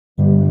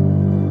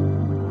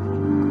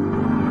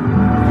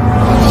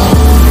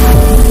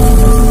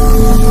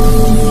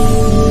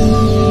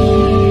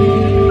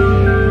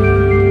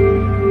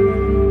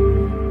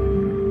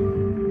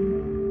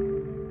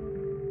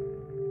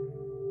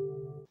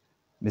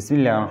بسم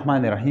الله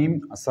الرحمن الرحیم.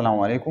 السلام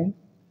علیکم.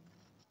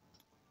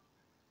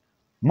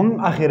 من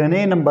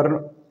اخیرنی نمبر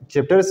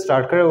چپټر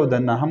سٹارټ کړو د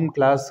نهم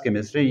کلاس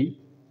کیمستري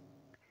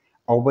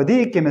او په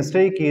دې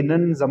کیمستري کې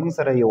نن زموږ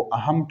سره یو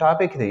اهم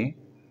ټاپک دی.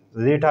 د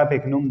دې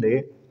ټاپک نوم دی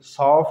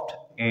سافت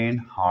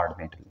اینڈ هارد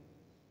میټل.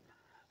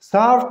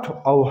 سافت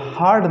او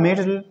هارد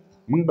میټل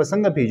موږ به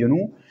څنګه پیژنو؟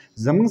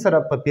 زموږ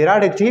سره په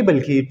پیریاډک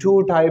ټیبل کې ټو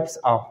ټایپس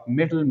اف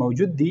میټل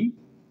موجود دي.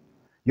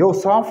 یو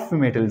سافت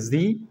میټلز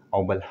دي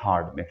او بل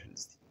هارد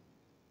میټلز دي.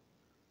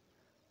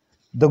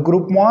 The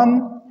group 1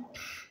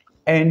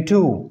 and 2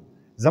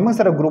 زموږ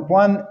سره group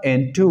 1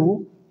 and 2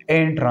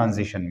 and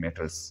transition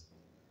metals.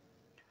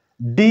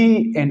 D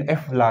and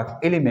F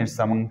block elements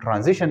زموږ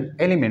transition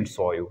elements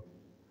وایو.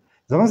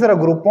 زموږ سره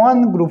group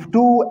 1 group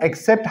 2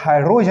 except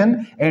hydrogen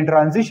and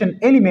transition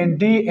element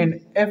D and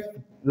F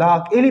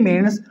block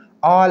elements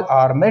all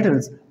are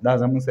metals. دا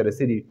زموږ سره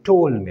سری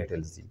ټول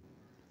metals دي.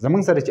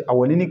 زموږ سره چې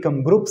اولینی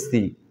کم groups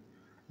دي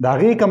دا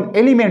غي کم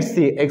ایلیمنټس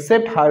دي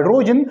ایکسپټ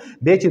هایدروجن.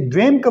 بیا چې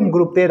دویم کم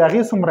ګروپ دی دا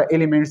غي څومره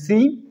ایلیمنټس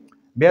دي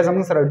بیا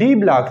زموږ سره ډي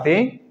بلاک دی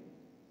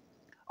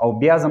او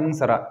بیا زموږ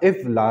سره اف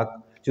بلاک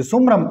چې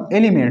څومره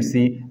ایلیمنټس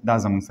دي دا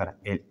زموږ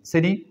سره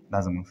سدي دا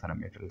زموږ سره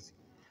میټلز دي.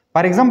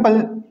 فار ایگزامپل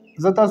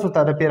زه تاسو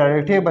ته د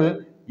پیریاډک ټیبل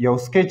یو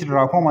سکیچ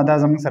راکوم.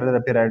 دا زموږ سره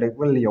د پیریاډک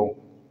ټیبل یو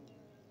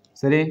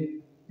سری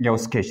یو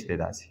سکیچ دی.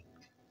 داسې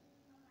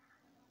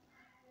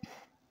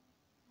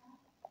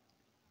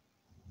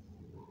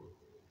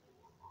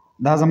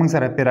دا زموږ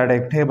سره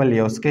پیریاډک ټیبل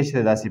یو سکیچ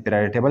دی. داسې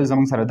پیریاډک ټیبل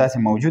زموږ سره داسې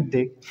موجود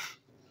دی.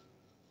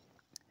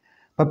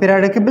 په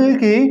پیریاډک ټیبل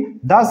کې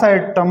دا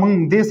سایډ ته موږ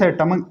دې سایډ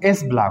ته موږ اس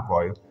بلاک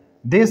وایو،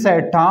 دې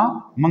سایډ ته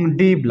موږ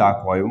ډي بلاک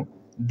وایو،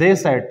 دې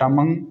سایډ ته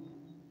موږ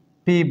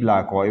پی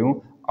بلاک وایو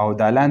او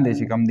دا لاندې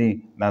چې کوم دی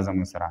دا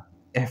زموږ سره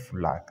اف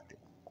بلاک دی.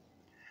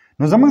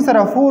 نو زموږ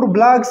سره 4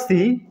 بلاکس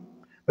دي.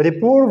 په دې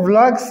 4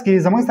 بلاکس کې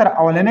زموږ سره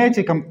اولنی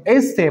چې کوم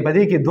اس دی په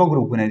دې کې دوه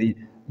ګروپونه دي.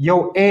 یو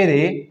ا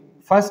دی،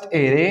 فرست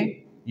ا دی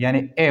یعنی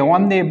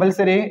A1 دی، بل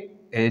سره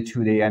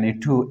A2 دی یعنی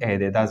 2A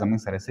دی. دا زموږ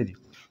سره څه دي؟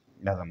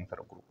 دا زموږ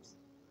سره ګروپس.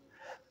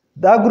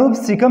 دا ګروپس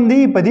چې کوم دي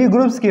په دې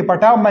ګروپس کې په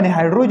ټاپ باندې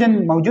هایدروجن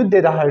موجود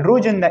دی. د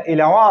هایدروجن نه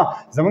علاوه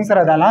زموږ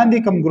سره د لاندې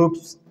کوم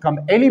ګروپس کوم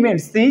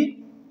ایلیمنټس دي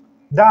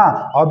دا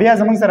او بیا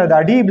زموږ سره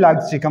دا ډي بلاک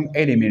چې کوم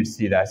ایلیمنټس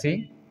دي داسې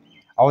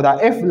او دا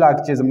اف بلاک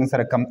چې زموږ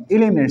سره کوم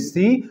ایلیمنټس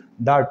دي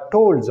دا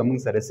ټول زموږ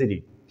سره څه دي؟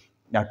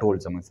 دا ټول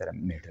زموږ سره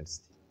میټلز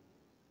دي.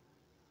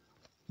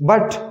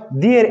 But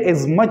there is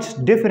much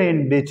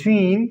difference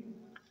between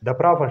the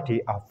property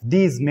of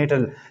these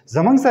metals.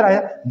 زمونږ سره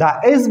دا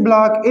S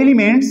block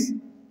elements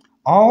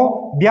او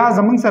بیا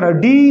زمونږ سره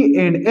D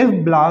and F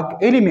block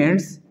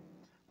elements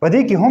په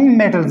دې کې هم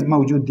metals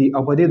موجود دي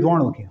او په دې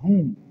دوانو کې هم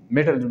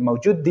metals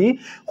موجود دي.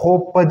 خو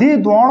په دې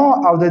دوانو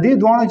او د دې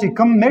دوانو چې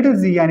کم metals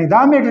دي یعنی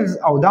دا metals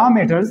او دا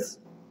metals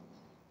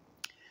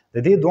د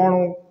دې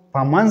دوانو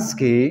په منځ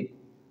کې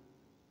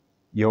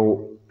یو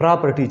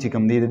پراپرټي چې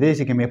کوم دی د دې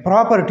چې کومې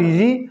پراپرټي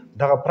دي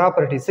دغه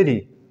پراپرټي څه دي؟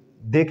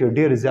 دې کې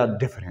ډېر زیات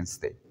ډفرنس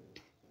دی.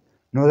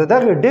 نو د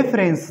دغه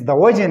ډفرنس د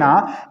وجې نه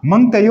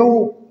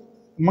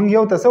موږ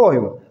یو ته څه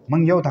وایو؟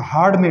 موږ یو ته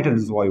هارډ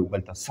میټلز وایو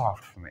بل ته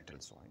سافت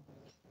میټلز وایو.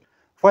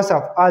 فرست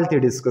اف آل ته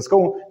ډسکس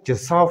کوو چې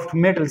سافت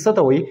میټل څه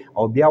ته وایي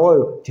او بیا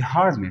وایو چې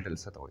هارډ میټل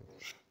څه ته وایي.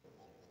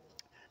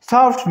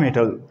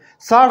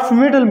 سافت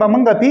میټل به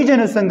موږ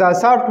پیژنو څنګه؟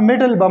 سافت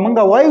میټل به موږ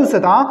وایو څه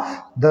ته؟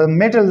 د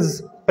میټلز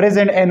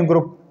present in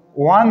group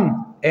 1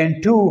 and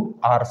 2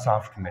 are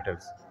soft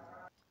metals.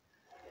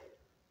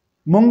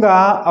 مونږه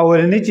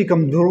اولنی چې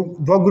کوم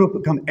دوه ګروپ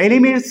کوم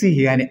ایلیمنټس دي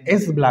یعنی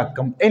اس بلاک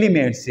کوم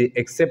ایلیمنټس دي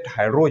ایکسپټ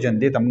هایدروجن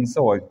دې ته موږ څه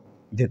وایو؟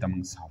 دې ته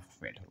موږ سافت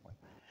میټل وایو.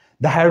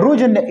 د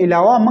هایدروجن نه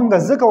علاوه موږ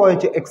ځکه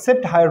وایو چې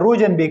ایکسپټ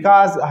هایدروجن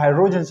بیکاز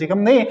هایدروجن چې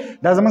کوم دی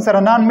دا زموږ سره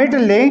نان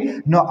میټل دی.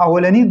 نو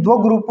اولنی دوه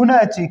ګروپونه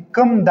چې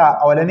کوم دا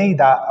اولنی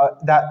دا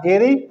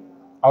ا دی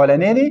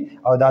اولنی دی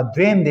او دا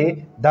دویم دی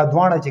دا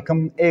دواړه چې کوم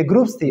ا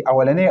ګروپس دي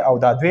اولنی او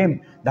دا دویم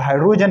د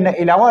هایدروجن نه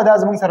علاوه دا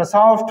زموږ سره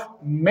سافت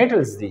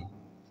میټلز دي.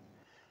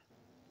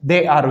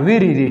 they are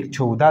very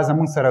reactive. دا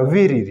زموږ سره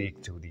very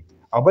reactive دي.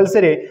 او بل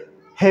سره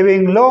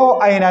having low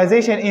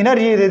ionization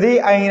energy د دې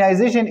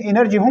ionization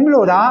energy هم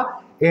لو ده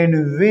and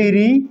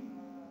very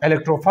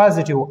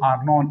electropositive are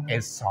known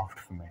as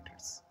soft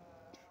metals.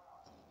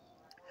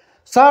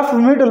 سافت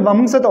میټل به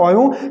موږ څه ته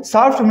وایو؟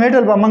 سافت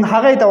میټل به موږ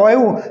هغه ته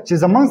وایو چې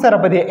زموږ سره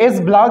په دې اس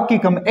بلاک کې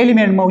کوم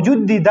ایلیمنٹ موجود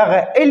دي دغه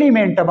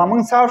ایلیمنٹ ته به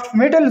موږ سافت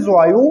میټلز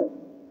وایو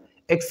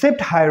ایکسپټ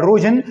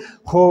هایدروجن.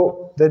 خو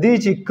د دې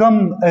چې کوم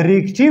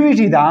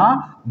ریاکټیویټي ده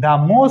دا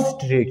موست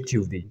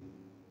ریاکټیو دي،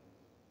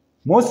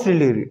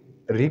 موستلی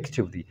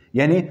ریاکټیو دي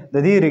یعنی د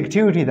دې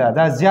ریاکټیویټي ده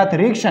دا زیات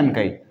ریاکشن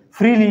کوي،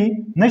 فریلی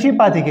نشي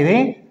پاتې کېدی،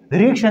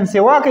 ریاکشن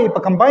سیوا کوي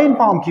په کمباین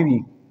فارم کې وي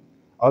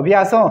او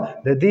بیا څه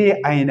د دې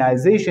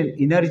آینایزیشن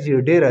انرژي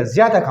ډیره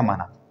زیاته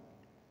کمانه.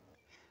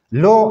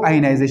 لو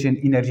آینایزیشن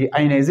انرژي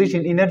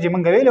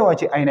موږ ویلو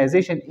چې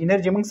آینایزیشن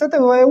انرژي موږ څه ته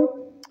وایو؟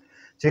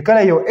 چې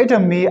کله یو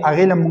اټم وي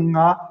هغې له موږ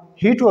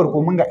هیټ ورکو،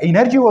 موږ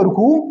انرژي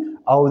ورکو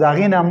او د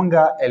هغې نه موږ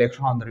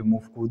الکترون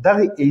ریموف کوو.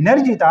 دغې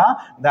انرژي ته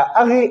د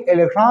هغې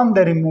الکترون د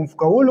ریموف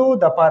کولو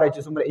دپاره چې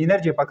څومره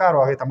انرژي پکار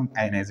وو هغې ته موږ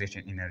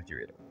آینایزیشن انرژي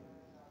ویلو.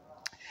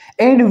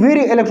 And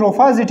very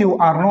electropositive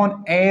are known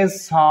as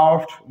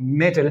soft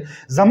metal.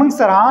 زمونږ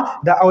سره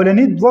د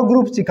اولني دوه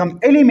ګروپ چې کوم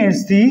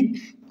ایلیمنټس دي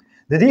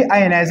د دې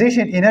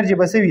آینایزیشن انرژي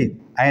به څه وي؟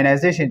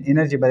 آینایزیشن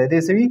انرژي به د دې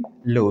څه وي؟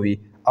 لو وي.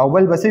 او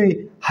بل به څه وي؟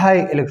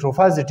 هائی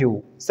electropositive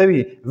څه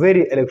وي؟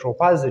 very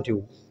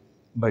electropositive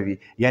به وي.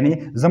 یعنی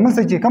زمونږ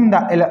سره چې کوم د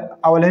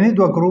اولني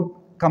دوه ګروپ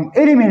کوم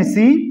ایلیمنټس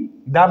دي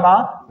دا به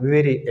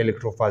very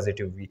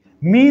electropositive وي.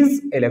 means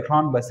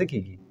الکترون به څه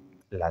کیږي؟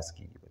 لاس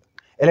کیږي.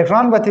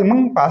 الکترون به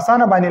موږ په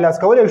اسانه باندې لاس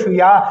کولی شو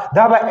یا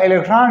دا به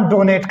الکترون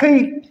ډونیټ کوي.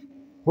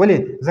 ولې؟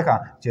 ځکه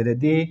چې د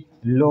دې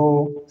لو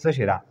څه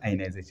شی ده؟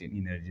 آینایزیشن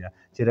انرژي ده.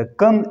 چې د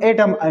کوم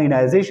اټم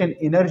آینایزیشن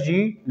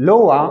انرژي لو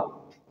وه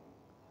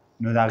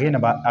نو د هغې نه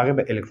به هغې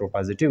به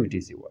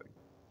الکتروپازیټیوټي سیوا وي.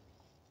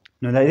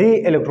 نو د دې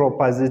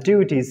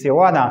الکتروپازیټیوټي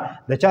سیوا ده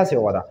د چا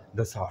سیوا ده؟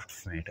 د سافټ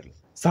میټل.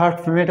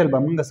 سافټ میټل به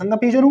موږ څنګه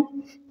پیژنو؟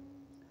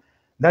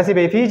 داسې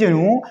به یې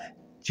پیژنو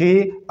چې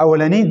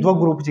اولنی دوه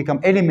ګروپ چې کوم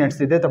ایلیمنټس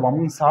دي ته به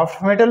موږ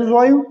سافټ میټلز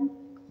وایو.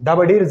 دا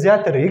به ډېر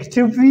زیات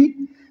ریاکټیو وي،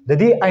 د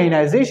دې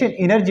آینایزیشن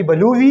انرژي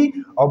به لو وي،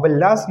 او بل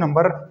لاست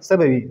نمبر څه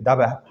به وي؟ دا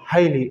به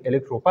هایلی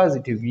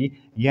الکتروپازیټیو وي،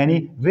 یعنی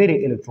ویری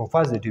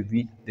الکتروپازیټیو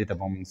وي، دې ته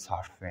به موږ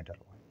سافټ میټل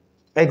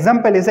وایو.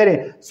 اگزامپل یې سره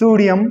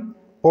سوډیم،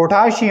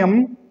 پوټاشیم،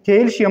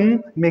 کیلشیم،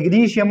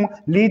 میګنیشیم،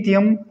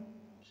 لیتیم،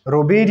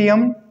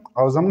 روبیډیم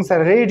او زمونږ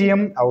سره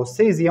ریډیم او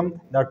سیزیم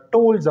دا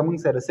ټول زمونږ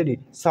سره څه دي؟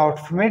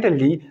 سافټ میټل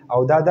دي. او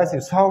دا داسې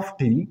سافټ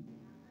دي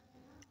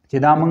چې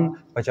دا موږ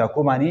په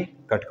چاقو باندې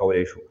کټ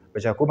کولی شو.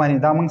 په چاقو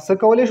باندې دا موږ څه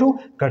کولی شو؟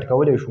 کټ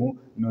کولی شو.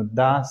 نو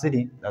دا څه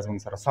دي؟ دا زمونږ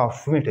سره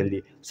سافټ میټل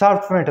دي.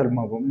 سافټ میټل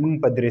موږ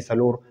په درې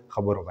څلور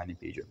خبرو باندې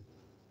پیژنو.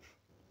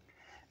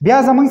 بیا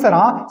زمونږ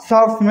سره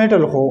سافټ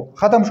میټل خو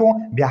ختم شو،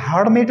 بیا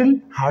هارډ میټل.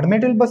 هارډ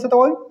میټل به څه ته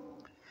وایو؟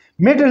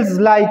 میټلز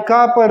لایک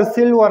کاپر،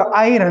 سیلور،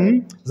 آیرن.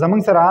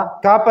 زمونږ سره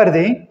کاپر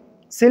دی،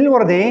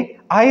 سیلور دی،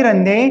 آیرن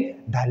دی،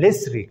 دا لیس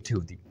ریاکټیو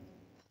دي.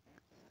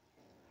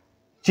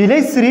 چې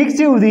لیس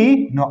ریاکټیو دي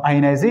نو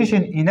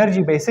آینایزیشن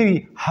انرژي به یې څه وي؟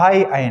 هائی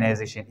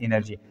آینایزیشن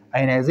انرژي.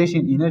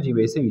 آینایزیشن انرژي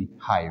به یې څه وي؟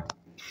 هائی وي.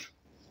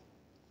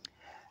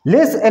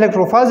 لیس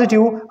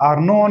electropositive are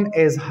known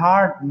as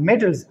hard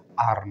metals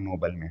or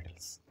noble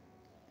metals.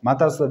 ما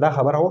تاسو دا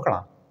خبره وکړه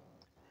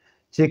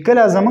چې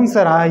کله زمونږ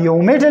سره یو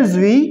میټلز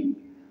وي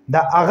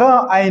د هغه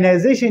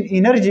آینایزیشن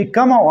انرژي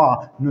کمه وه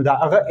نو د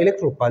هغه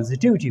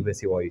الکتروپازیټیوټي به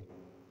سې وایي.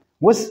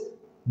 اوس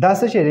دا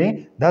څه شی دی؟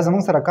 دا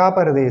زمونږ سره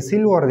کاپر دی،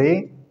 سیلور دی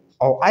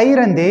او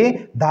آیرن دی.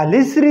 دا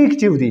لیس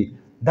ریاکټیو دی،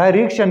 دا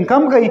ریاکشن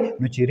کم کوي.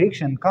 نو چې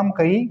ریاکشن کم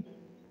کوي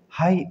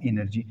هائی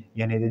انرژي،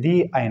 یعنی د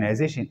دې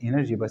آینایزیشن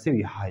انرژي به څه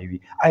وي؟ هائی وي.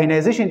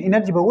 آینایزیشن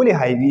انرژي به ولې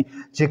هائی وي؟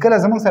 چې کله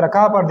زمونږ سره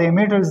کاپر دی،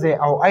 میټلز دی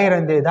او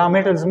آیرن دی، دا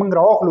میټلز موږ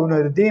راواخلو نو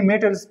د دې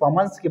میټلز په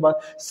منځ کې به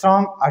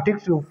سترانګ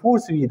اټیکټیو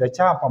فورس وي. د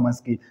چا په منځ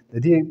کې؟ د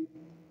دې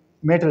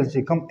میټل چې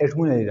کوم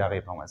اټمونه دي د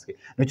هغې په منځ کې.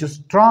 نو چې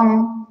سترانګ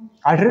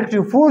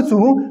اټریکټیو فورس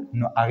وو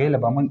نو هغې له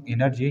به موږ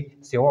انرژي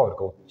سیوا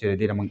ورکوو چې د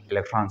دې نه موږ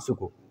الکترون څه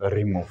کړو؟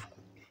 ریموف کړو.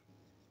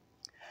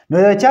 نو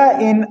د چا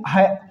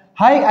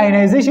هائی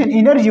آینایزیشن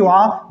انرژي وه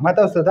ما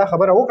تاسو ته دا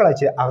خبره وکړه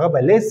چې هغه به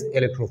لیس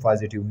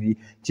الکتروپازیټیو وي.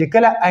 چې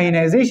کله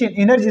آینایزیشن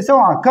انرژي څه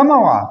وه؟ کمه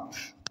وه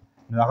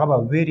نو هغه به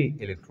ویری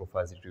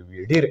الکتروپازیټیو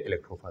وي، ډېر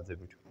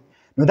الکتروپازیټیو.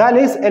 نو دا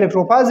لیس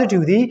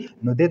الکتروپازیټیو دي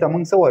نو دې ته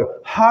موږ څه وایو؟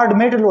 هارډ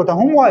میټل ورته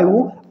هم وایو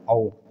او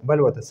بل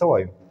ورته څه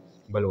وایو؟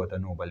 بل ورته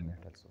نوبل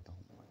میټلز ورته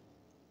هم وایو.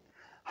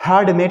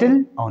 هارډ میټل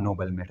او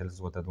نوبل میټلز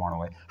ورته دواړه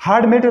وایو.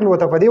 هارډ میټل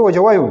ورته په دې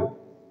وجه وایو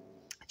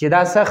چې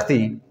دا سخت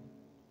دي،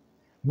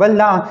 بل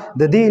دا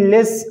د دې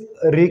لیس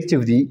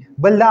ریاکټیو دي،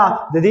 بل دا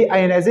د دې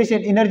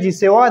آینایزیشن انرژي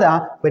سیوا ده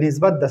په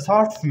نسبت د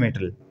سافټ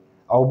میټل،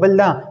 او بل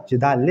دا چې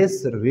دا لیس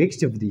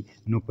ریاکټیو دي.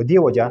 نو په دې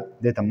وجه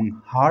دې ته موږ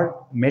هارډ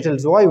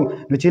میټلز وایو.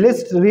 نو چې لیس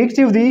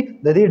ریاکټیو دي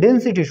د دې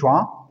ډینسټي شوه،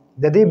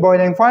 د دې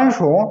بویلینګ پوینټ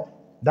شو،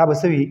 دا به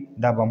څه وي؟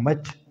 دا به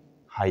مچ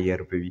هایر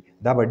به وي،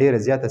 دا به ډېره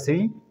زیاته څه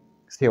وي؟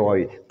 سیوا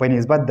وي په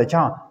نسبت د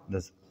چا؟ د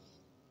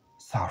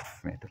سافټ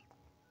میټل.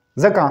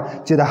 ځکه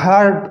چې د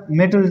هارډ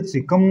میټل چې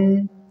کوم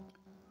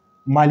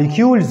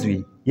مالیکیولز وي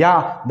یا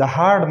د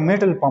هارډ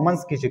میټل په منځ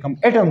کې چې کوم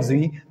اټمز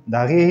وي د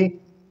هغې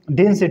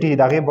ډینسټي،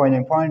 د هغې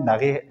بویلینګ پوینټ، د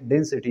هغې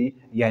ډینسټي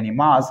یعنی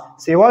ماس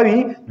سیوا وي.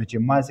 نو چې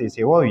ماس یې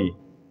سیوا وي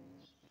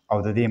او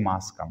د دې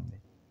ماس کم دی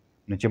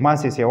نو چې ماس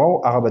یې سیوا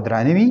و هغه به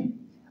درانه وي،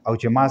 او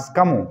چې ماس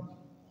کم و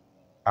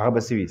هغه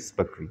به څه وي؟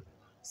 سپک وي.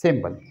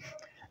 سیمپل.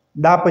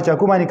 دا په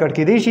چاقو باندې کټ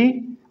کېدی شي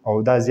او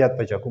دا زیات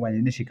په چاقو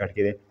باندې نشي کټ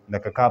کېدی.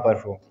 لکه کاپر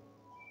شو،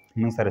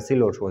 موږ سره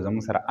سیلور شو،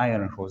 زموږ سره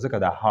آیرن شو، ځکه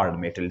دا هارډ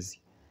میټلز دي.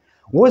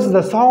 اوس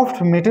د سافټ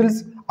میټلز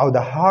او د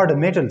هارډ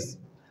میټلز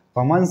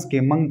په منځ کې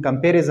موږ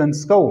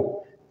کمپیریزنس کوو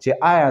چې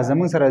آیا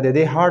زموږ سره د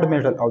دې هارډ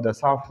میټل او د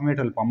سافټ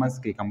میټل په منځ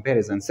کې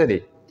کمپیریزن څه دی؟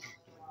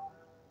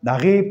 د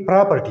هغې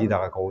پراپرټي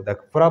دغه کوو، د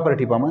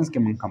پراپرټي په منځ کې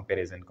موږ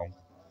کمپیریزن کوو.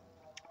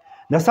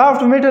 د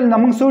سافټ میټل نه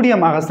موږ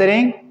سوډیم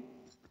اخیستی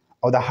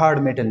او د هارد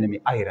میټل نومي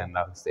آیرن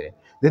راغستی دی.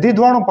 د دې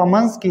دواړو په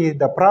منځ کې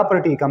د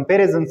پراپرټي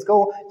کمپیریزنس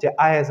کوو چې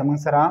آیا زموږ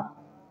سره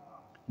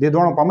د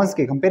دواړو په منځ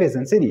کې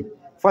کمپیریزن څه دي.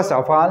 فرست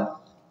اف آل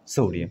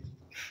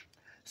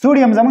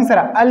سوډیم زموږ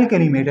سره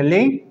الکلي میټل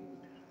دی.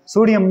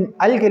 سوډیم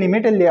الکلي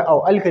میټل دی او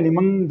الکلي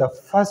موږ د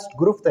فرست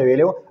ګروپ ته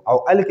ویلو او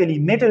الکلي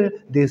میټل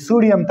د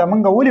سوډیم ته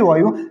موږ ولې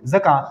وایو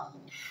ځکه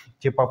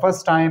چې په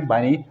فرست ټایم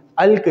باندې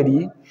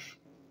الکلي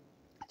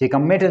چې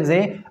کوم میټلز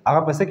دی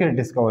هغه په څه کې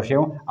ډسکور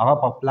شوی هغه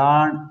په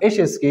پلانټ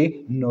ایشز کې.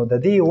 نو د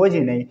دې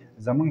وجې نه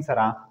زموږ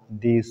سره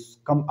د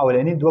کوم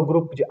اولني دوه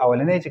ګروپ چې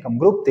اولنی چې کوم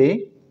ګروپ دی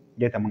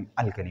دې ته موږ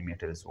الکلي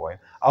میټلز وایو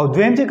او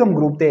دویم چې کوم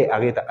ګروپ دی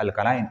هغې ته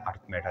الکلاین ارث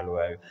میټل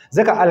وایو.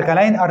 ځکه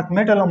الکلاین ارث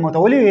میټل هم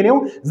ورته ولې ویلو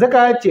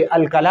ځکه چې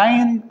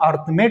الکلاین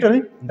ارث میټل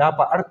دا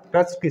په ارث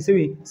کرسټ کې څه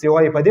وي څه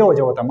وایي په دې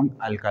وجه ورته موږ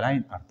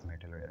الکلاین ارث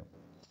میټل ویلو.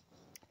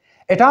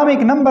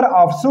 اټامیک نمبر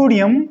اف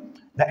سوډیم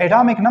د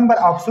اټامیک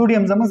نمبر اف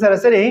سوډیم زموږ سره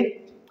څه دی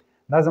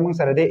دا زموږ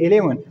سره دی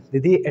 11. د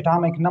دې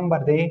اټامیک نمبر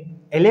دی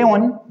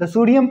 11 د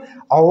سوډیم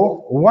او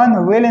 1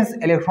 ویلنس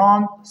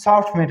الکترون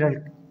سافت میټل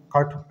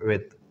کټ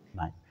وذ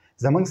 9.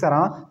 زموږ سره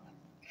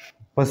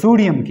په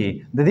سوډیم کې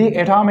د دې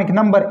اټامیک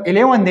نمبر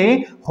 11 دی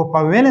خو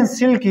په ویلنس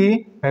شیل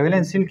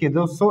کې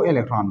 200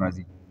 الکترون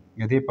راځي.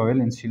 د دې په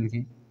ویلنس شیل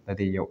کې د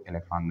دې یو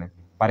الکترون دی.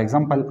 فار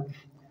ایگزامپل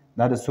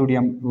دا د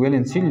سوډیم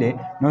ویلنس شیل دی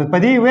نو په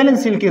دې ویلنس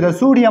شیل کې د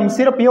سوډیم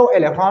صرف یو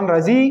الکترون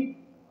راځي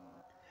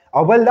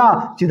او بل دا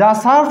چې دا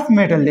سافت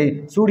میټل دی.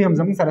 سوډیم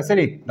زموږ سره څه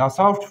دی دا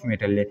سافت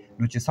میټل دی.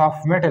 نو چې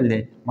سافت میټل دی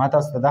ما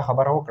تاسو ته دا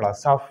خبره وکړه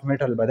سافت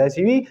میټل به داسې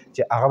وي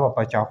چې هغه به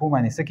په چاقو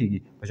باندې څه کېږي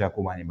په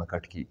چاقو باندې به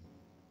کټ کېږي.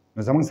 نو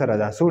زموږ سره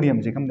دا سوډیم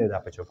چې کوم دی دا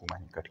په چاقو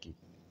باندې کټ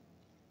کېږي.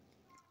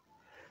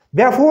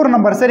 بیا 4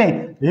 نمبر سره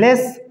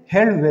لیس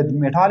هیلډ ود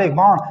میټالیک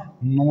بانډ.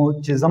 نو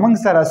چې زموږ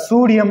سره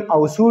سوډیم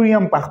او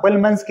سوډیم په خپل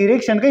منځ کې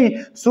ریاکشن کوي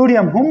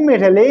سوډیم هم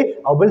میټل دی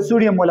او بل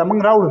سوډیم ولا موږ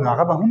راوړو نو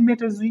هغه به هم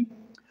میټلز وي.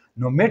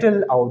 نو میټل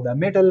او د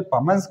میټل په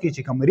منځ کې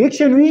چې کوم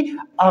ریاکشن وي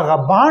هغه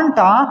بانډ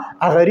ته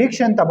هغه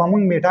ریاکشن ته به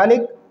موږ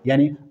میټالیک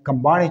یعنی کوم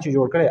بانډ چې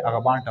جوړ کړی هغه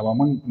بانډ ته به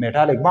موږ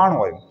میټالیک بانډ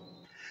وایو.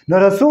 نو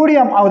د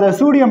سوډیم او د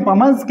سوډیم په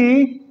منځ کې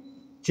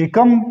چې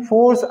کوم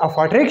فورس اف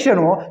اټریکشن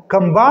و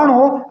کوم بانډ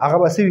و هغه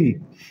به څه وي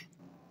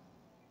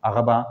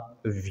هغه به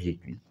ویک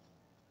وي.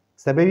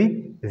 څه به وي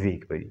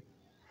ویک به وي.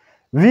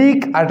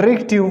 weak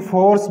attractive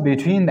force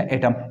between the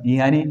atom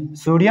یعنی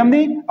سوډیم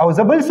دی او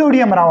زه بل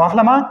سوډیم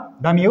راواخلم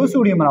دا مې یو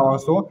سوډیم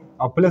راواخیستو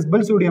او پلس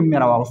بل سوډیم مې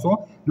راواخیستو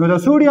نو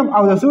د سوډیم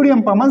او د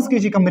سوډیم په منځ کې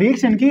چې کوم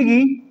ریاکشن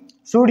کېږي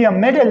سوډیم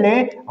میټل دی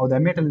او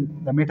د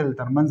میټل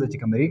تر منځ چې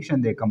کوم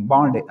ریاکشن دی کوم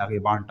بانډ دی هغې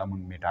بانډ ته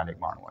موږ میټالیک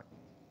بانډ وایو.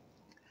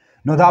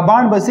 نو دا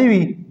بانډ به څه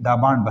وي دا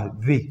بانډ به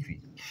ویک وي.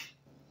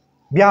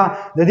 بیا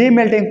د دې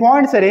میلټینګ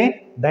پوینټ سره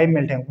دا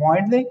میلټینګ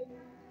پوینټ دی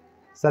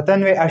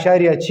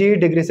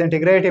 97.6 ډیګري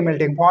سنټیګریډ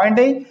میلټینګ پوینټ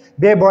دی.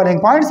 بیا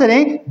بوایلینګ پوینټ سره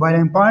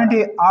بوایلینګ پوینټ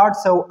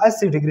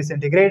 880 ډیګري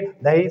سنټیګریډ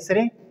دی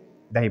سره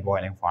دی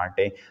بوایلینګ پوینټ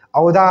دی.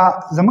 او دا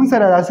زموږ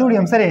سره د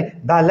سوډیم سره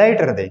دا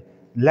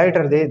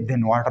لایټر دی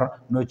دین واټر.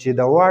 نو چې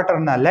د واټر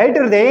نه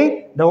لایټر دی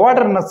د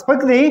واټر نه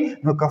سپک دی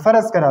نو که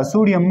فرض کړه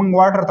سوډیم موږ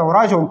واټر ته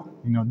وراچو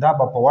نو دا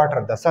به په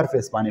واټر د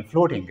سرفیس باندې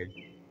فلوټینګ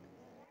کوي.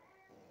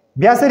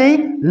 بیا سره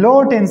لو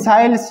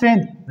ټینسایل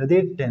سټرینث د دې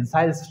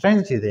ټینسایل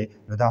سټرینث چې دی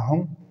نو دا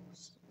هم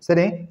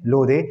سره لو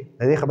دی.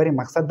 د دې خبرې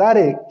مقصد دا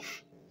دی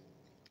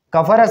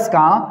که فرض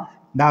کا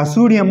دا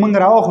سوډیم موږ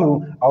راواخلو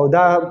او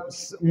دا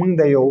موږ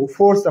د یو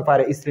فورس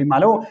لپاره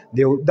استعمالو د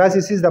یو داسې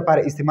څیز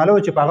لپاره استعمالو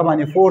چې په هغه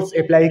باندې فورس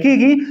اپلای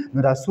کېږي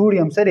نو دا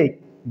سوډیم سره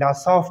دا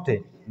سافټ دی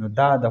نو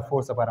دا د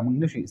فورس لپاره موږ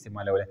نشو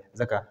استعمالولی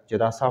ځکه چې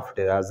دا سافټ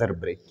دی دا زر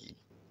بریک کېږي.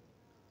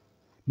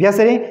 بیا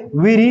سره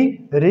ویری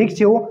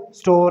ریاکټیو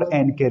سټور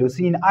اینډ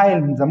کیروسین آیل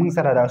زموږ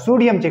سره دا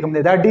سوډیم چې کوم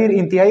دی دا ډېر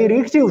انتهایي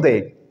ریاکټیو دی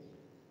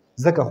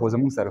ځکه خو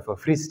زموږ سره په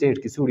فری سټیټ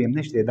کې سوډیم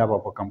نشته دا به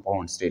په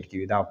کمپاوند سټیټ کې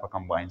وي دا په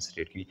کمباین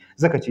سټیټ کې وي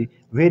ځکه چې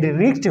ویری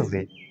ریاکټیو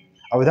دی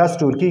او دا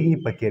سټور کېږي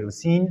په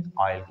کیروسین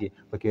آیل کې.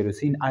 په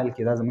کیروسین آیل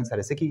کې دا زموږ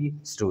سره څه کېږي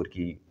سټور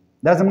کېږي.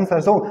 دا زموږ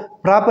سره څو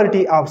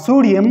پراپرټي اف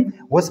سوډیم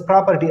اوس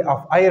پراپرټي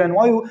اف آیرن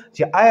وایو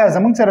چې آیا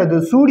زموږ سره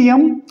د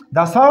سوډیم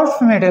دا سافت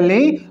میټل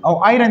دی او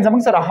آیرن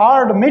زموږ سره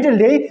هارد میټل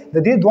دی د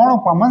دې دواړو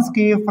په منځ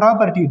کې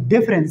پراپرټي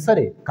ډیفرنس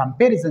سره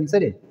کمپیریزن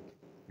سره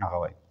هغه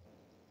وایي.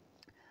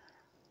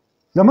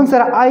 زموږ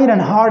سره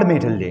آیرن هارد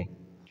میټل دی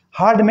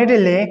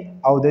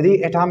او د دې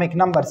اټامیک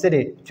نمبر سره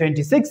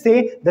 26 دی.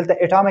 دلته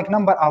اټامیک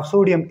نمبر اف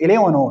سوډیم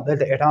 11 او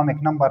دلته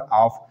اټامیک نمبر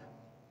اف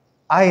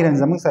آیرن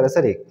زموږ سره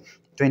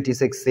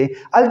 26 دی.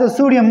 الته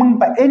سوډیم موږ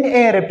په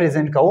Na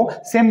ریپرزینټ کوو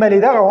سیمبل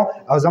یې دغه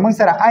او زموږ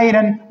سره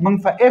آیرن موږ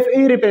په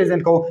Fe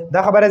ریپرزینټ کوو.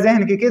 دا خبره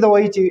ذهن کې کېده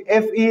وایي چې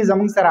Fe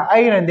زموږ سره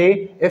آیرن دی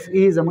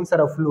Fe زموږ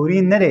سره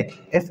فلورین نه دی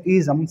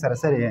Fe زموږ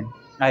سره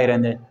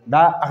آیرن دی.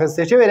 دا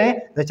اخیستی شوی دی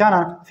د چا نه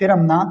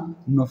فرم نه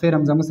نو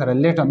فرم زموږ سره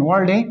لیټن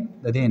وال دی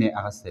د دې نه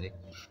اخیستی دی.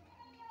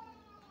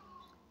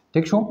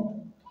 ټیک شو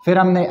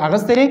فرم نه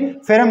اخیستی دی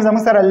فرم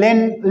زموږ سره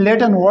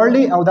لیټن وال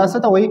دی او دا څه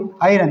ته وایي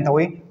آیرن ته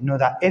وایي نو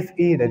دا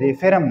Fe د دې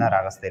فرم نه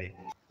راغستی دی.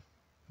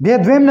 بیا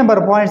دویم نمبر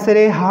پوینټ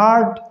سره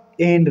هارد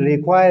اینډ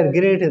ریکوایر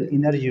ګریټر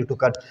انرژي ټو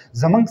کټ.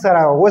 زموږ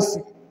سره اوس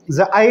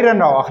زه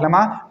آیرن راواخلم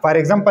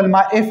فار ایگزامپل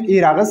ما اف ای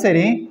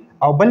راغسري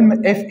او بل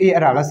اف ای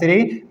راغسري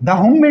دا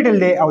هم میټل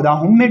دی او دا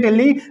هم میټل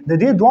دی د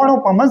دې دوانو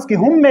په منځ کې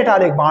هم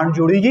میټالیک بانډ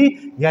جوړیږي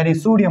یعنی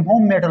سوډیم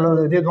هم میټل او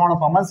د دې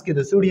دوانو په منځ کې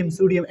د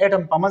سوډیم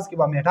اټم په منځ کې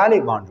به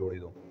میټالیک بانډ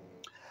جوړیږي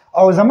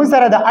او زموږ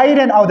سره د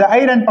آیرن او د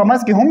آیرن په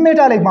منځ کې هم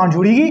میټالیک بانډ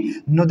جوړیږي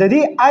نو د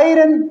دې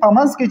آیرن په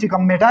منځ کې چې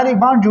کوم میټالیک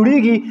بانډ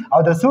جوړیږي او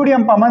د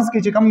سوډیم په منځ کې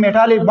چې کوم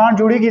میټالیک بانډ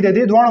جوړیږي د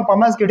دې دوانو په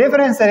منځ کې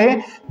ډیفرنس سره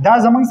دا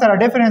زموږ سره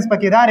ډیفرنس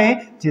پکې دا دی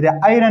چې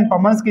د آیرن په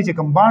منځ کې چې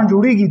کوم بانډ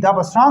جوړیږي دا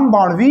به سترونګ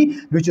بانډ وي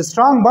نو چې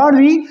سترونګ بانډ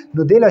وي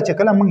نو دله چې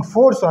کله موږ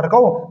فورس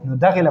ورکو نو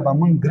دغه له به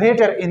موږ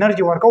ګریټر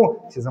انرژي ورکو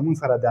چې زموږ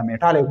سره د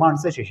میټالیک بانډ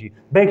څه شي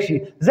بریک شي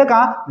ځکه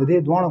د دې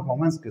دوانو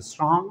په منځ کې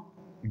سترونګ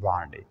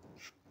بانډ دی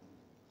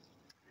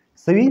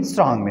سوي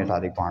strong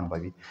metallic bond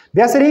بوي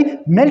بیا سری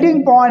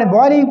melting point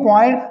boiling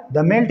point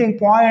the melting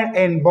point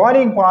and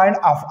boiling point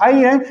of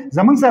iron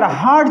زمون سره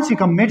hard چې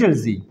کوم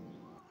metals دي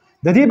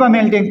د دې په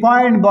melting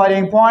point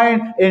boiling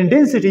point and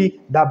density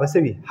دا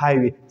بسوي high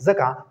وي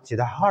ځکه چې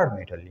دا hard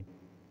metal دي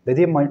د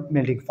دې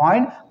melting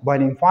point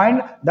boiling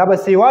point دا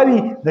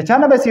بسیواوي د چا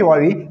نه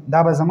بسیواوي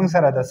دا به زمون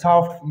سره د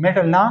soft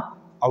metal نه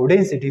او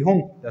density هم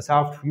د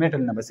soft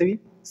metal نه بسوي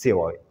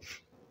سیواوي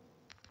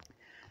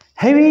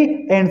heavy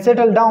and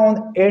settle down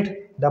at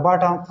the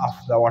bottom of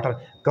the water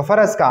که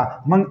فرض کا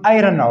من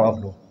آیرن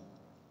راوخلو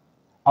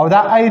او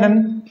دا آیرن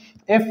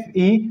اف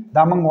ای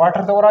دا من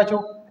واټر ته وراچو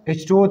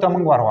H2 ته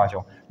من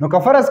ورواچو نو که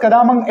فرض کا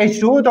دا من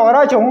H2 ته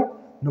وراچو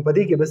نو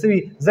پدې کې بسوي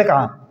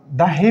ځکه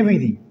دا heavy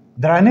دي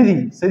درانه دي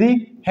سدي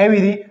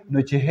heavy دي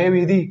نو چې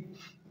heavy دي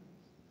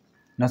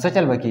نو څه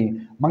چل وکي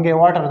منګه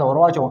واټر ته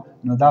ورواچو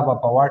نو دا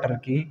په واټر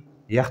کې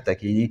یخته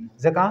کیږي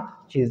ځکه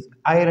چې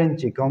آیرن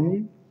چې کوم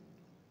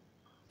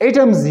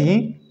atoms دي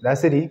دا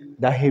سری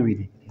دا heavy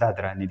دي دا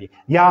درانه دي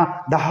یا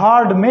د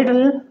hard metal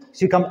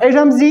چې کوم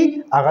atoms دي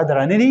هغه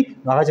درانه دي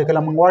نو هغه چې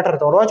کله موږ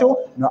واټر ته ورواچو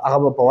نو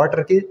هغه په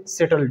واټر کې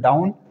settle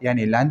down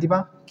یعنی لاندې به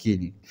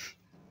کیږي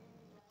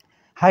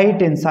high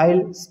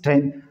tensile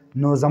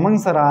strength نو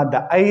زمون سره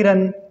د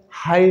iron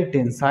high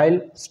tensile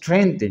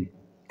strength دی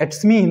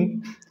اټس مین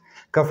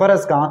که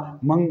فرض کا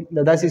موږ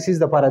د داسې سیس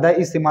د لپاره دا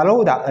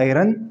استعمالو د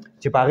iron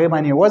چې په هغې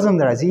باندې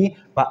وزن راځي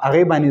په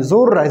هغې باندې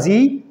زور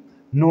راځي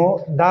نو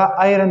دا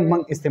آیرن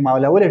من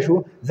استعمالولی شو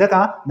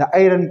ځکه د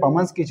آیرن په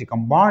منځ کې چې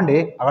کوم بانډ دی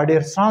هغه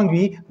ډېر سترانګ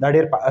وي دا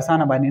ډېر په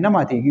اسانه باندې نه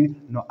ماتېږي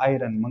نو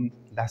آیرن من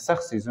دا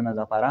سخت څیزونه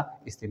دپاره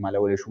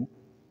استعمالولی شو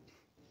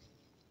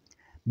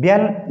بیا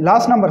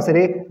لاست نمبر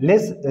سره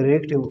لیس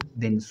ریاکټیو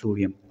دین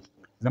سوډیم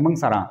زموږ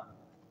سره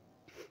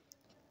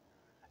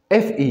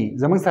اف ای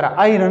زموږ سره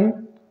آیرن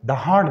د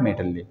هارډ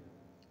میټل دی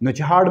نو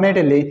چې هارډ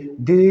میټل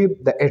دی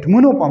د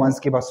اټمونو په منځ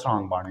کې به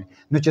سترونګ بانډ وي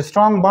نو چې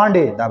سترونګ بانډ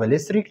دی دا به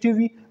لیس ریاکټیو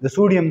وي د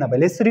سوډیم نه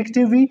به لیس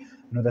ریاکټیو وي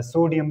نو د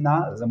سوډیم نه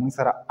زموږ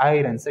سره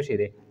آیرن څه شی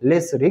دی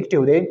لیس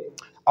ریاکټیو دی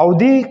او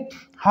دې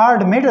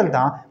هارډ میټل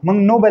ته موږ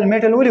نوبل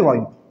میټل ولې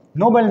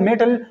وایو نوبل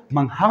میټل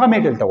موږ هغه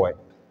میټل ته وایو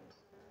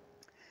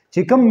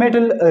چې کوم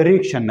میټل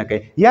ریاکشن نه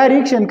کوي یا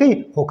ریاکشن کوي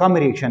خو کم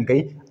ریاکشن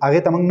کوي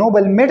هغې ته موږ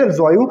نوبل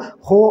میټلز وایو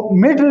خو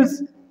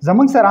میټلز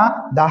زمون سره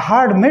د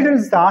هارد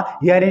میټلز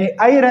ته یعنی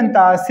آیرن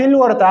ته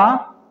سیلور ته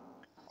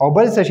او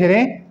بل څه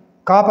شی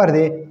کاپر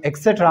دی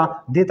ایکسټرا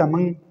دې ته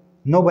موږ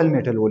نوبل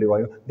میټل ولې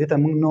وایو دې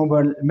ته موږ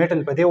نوبل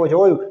میټل په دې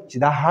وجه وایو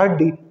چې دا هارد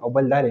دی او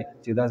بل دا دی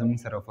چې دا زمون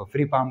سره په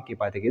فری فارم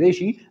کې پاتې کېدی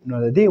شي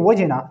نو د دې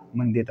وجې نه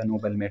موږ دې ته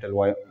نوبل میټل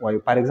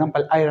وایو فار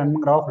ایگزامپل آیرن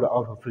موږ راوخلو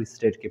او په فری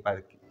سټیټ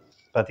کې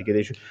پاتې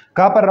کېدی شي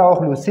کاپر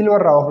راوخلو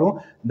سیلور راوخلو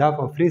دا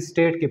په فری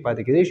سټیټ کې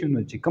پاتې کېدی شي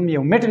نو چې کوم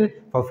یو میټل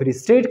په فری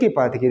سټیټ کې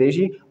پاتې کېدی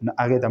شي نو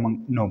هغې ته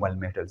موږ نوبل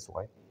میټلز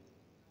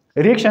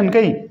وایو ریاکشن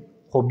کوي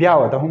خو بیا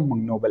ورته هم موږ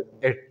نوبل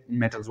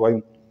میټلز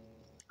وایو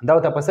دا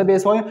ورته په څه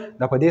بیس وایو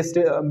دا په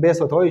دې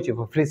بیس ورته وایو چې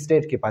په فری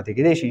سټیټ کې پاتې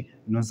کېدی شي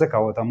نو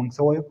ځکه ورته موږ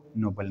څه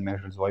وایو نوبل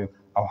میټلز وایو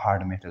او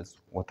هارډ میټلز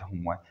ورته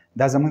هم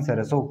وایو دا زموږ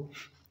سره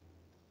څه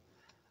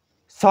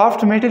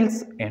soft metals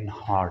and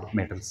hard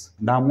metals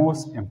the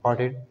most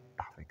important